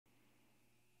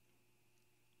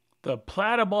The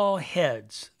Platyball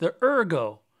heads, the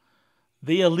Ergo,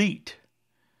 the Elite.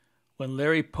 When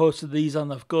Larry posted these on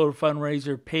the Go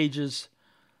fundraiser pages,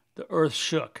 the earth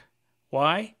shook.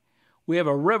 Why? We have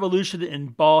a revolution in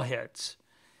ball heads.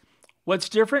 What's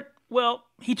different? Well,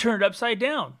 he turned it upside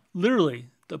down. Literally,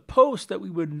 the post that we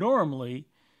would normally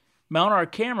mount our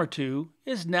camera to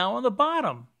is now on the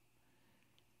bottom.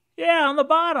 Yeah, on the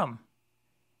bottom,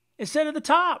 instead of the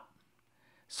top.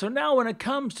 So now when it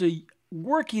comes to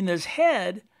working this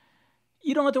head,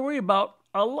 you don't have to worry about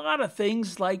a lot of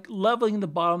things like leveling the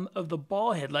bottom of the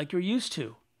ball head like you're used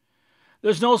to.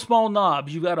 There's no small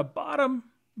knobs. You've got a bottom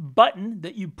button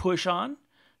that you push on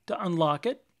to unlock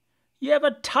it. You have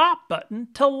a top button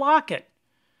to lock it.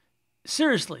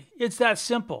 Seriously, it's that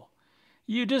simple.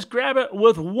 You just grab it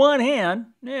with one hand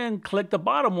and click the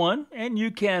bottom one, and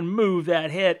you can move that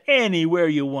head anywhere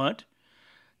you want.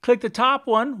 Click the top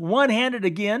one, one-handed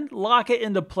again, lock it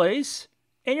into place,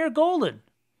 and you're golden.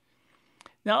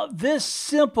 Now, this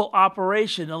simple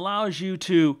operation allows you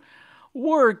to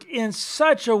work in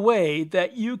such a way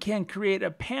that you can create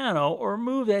a pano or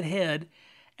move that head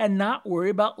and not worry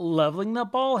about leveling the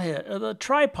ball head or the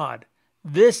tripod.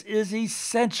 This is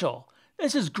essential.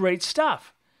 This is great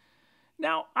stuff.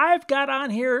 Now, I've got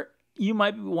on here, you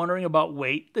might be wondering about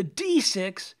weight, the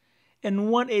D6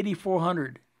 and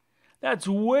 18400. That's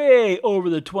way over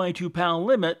the 22-pound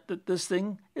limit that this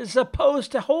thing is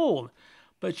supposed to hold.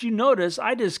 But you notice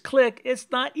I just click, it's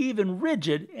not even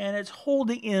rigid, and it's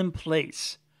holding in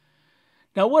place.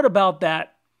 Now, what about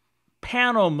that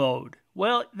pano mode?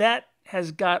 Well, that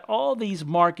has got all these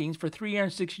markings for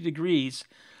 360 degrees,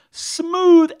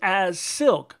 smooth as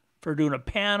silk for doing a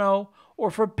pano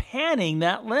or for panning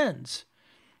that lens.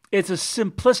 It's a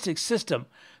simplistic system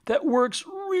that works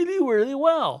really, really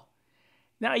well.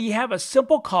 Now, you have a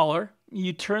simple collar.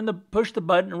 You push the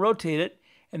button and rotate it,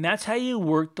 and that's how you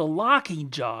work the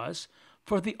locking jaws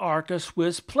for the Arca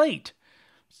Swiss plate.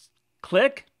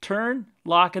 Click, turn,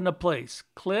 lock into place.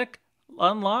 Click,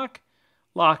 unlock,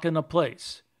 lock into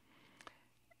place.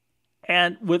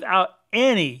 And without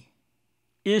any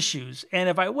issues, and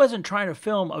if I wasn't trying to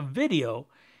film a video,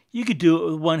 you could do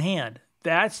it with one hand.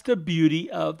 That's the beauty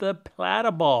of the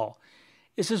Platyball.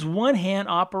 It's this one-hand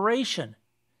operation.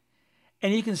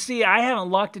 And you can see I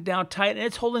haven't locked it down tight, and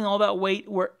it's holding all that weight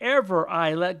wherever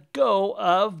I let go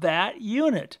of that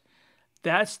unit.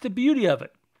 That's the beauty of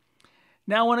it.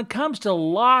 Now, when it comes to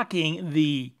locking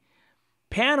the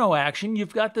pano action,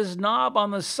 you've got this knob on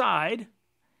the side,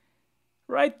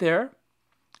 right there,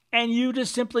 and you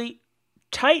just simply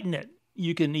tighten it.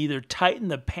 You can either tighten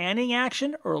the panning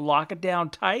action or lock it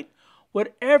down tight,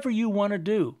 whatever you want to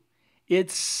do.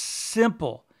 It's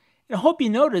simple. I hope you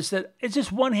notice that it's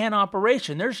just one-hand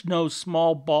operation. There's no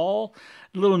small ball,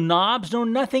 little knobs, no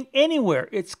nothing anywhere.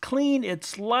 It's clean,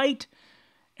 it's light,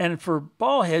 and for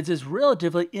ball heads, it's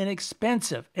relatively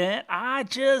inexpensive. And I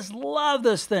just love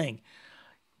this thing.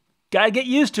 Got to get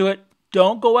used to it.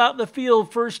 Don't go out in the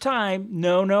field first time.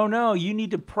 No, no, no. You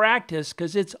need to practice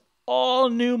because it's all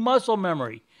new muscle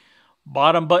memory.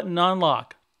 Bottom button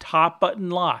unlock, top button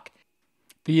lock.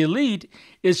 The Elite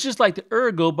is just like the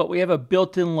Ergo, but we have a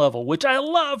built-in level, which I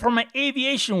love for my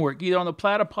aviation work, either on the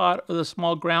platypod or the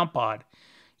small ground pod.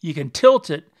 You can tilt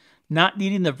it, not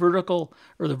needing the vertical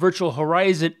or the virtual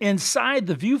horizon inside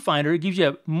the viewfinder. It gives you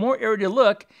a more area to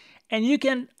look, and you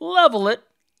can level it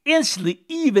instantly,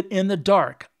 even in the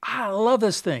dark. I love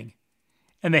this thing.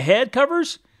 And the head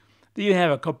covers, then you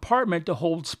have a compartment to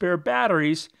hold spare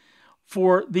batteries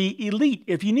for the Elite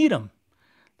if you need them.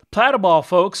 Platyball,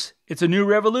 folks, it's a new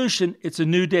revolution. It's a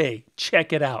new day.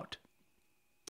 Check it out.